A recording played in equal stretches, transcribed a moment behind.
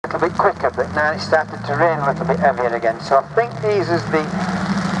bit quicker, but now it started to rain a little bit heavier again. So I think this is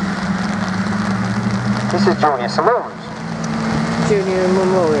Junior Saloons. Junior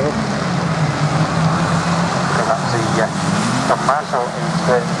Memorial. So that's the Tom Marshall in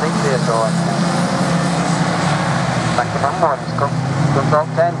 36 here, so thank you very much. It's come top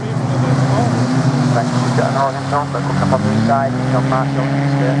 10. Thank you, we've got an organ front, but coming up on the inside, Tom Marshall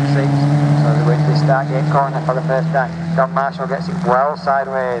in 36. So as we wait to the start gate corner for the first time, Tom Marshall gets it well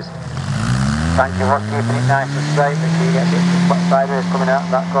sideways. Thank you for keeping it nice and straight, but she gets it sideways coming out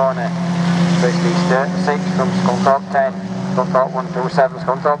of that corner. So it's the 36 from Scunthorpe 10, Scunthorpe 127,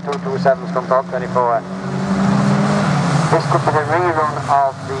 Scunthorpe 227, Scunthorpe 24. This could be the rerun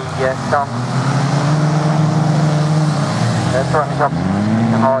of the Tony Jobson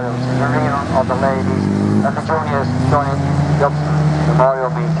Memorial. This is the rerun of the ladies and the juniors Tony Jobson Memorial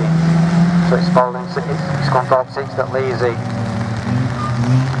meeting. So it's following Scunthorpe 6 that leads the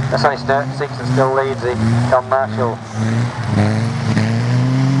sorry, 36 that still leads the Tom Marshall.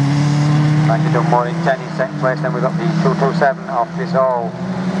 Thank you, Dunmore in 10 in second place. Then we've got the 227 off this all.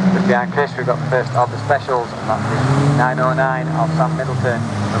 Just behind Chris, we've got the first of the specials, and that's the 909 of Sam Middleton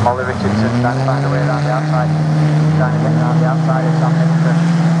and Molly Richardson, trying to find a way around the outside, trying to get around the outside of Sam Middleton.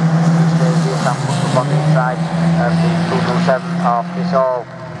 He stays here, Sam puts up on the inside of the 227 of this all,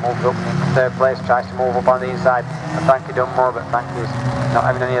 moves up into third place, tries to move up on the inside, and Frankie Dunmore, but Frankie's not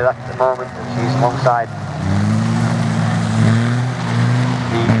having any of that at the moment, and she's alongside.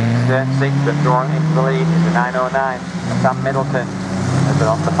 The 36 that drawn into the lead is the 909 of Sam Middleton. As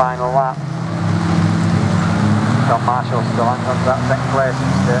they're on the final lap. Tom Marshall still hangs on to that second place.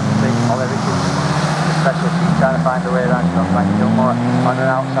 It's 36, Molly Richardson, the special, she's trying to find a way around. She's got Frankie Dunmore on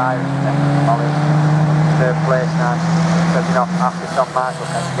her outside. Molly third place now. Stepping off after Tom Marshall.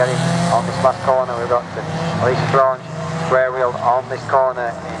 Can she get in on this last corner? We've got Alicia Branch, square wheel on this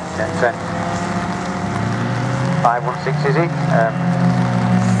corner in 516 is it?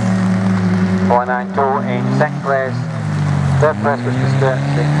 492 in second place. Third place was the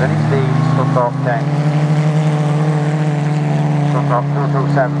 36, then it's the Scunthorpe 10. Scunthorpe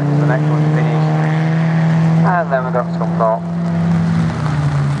 227 is the next one to finish. And then we've got Scunthorpe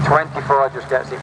 24 just gets it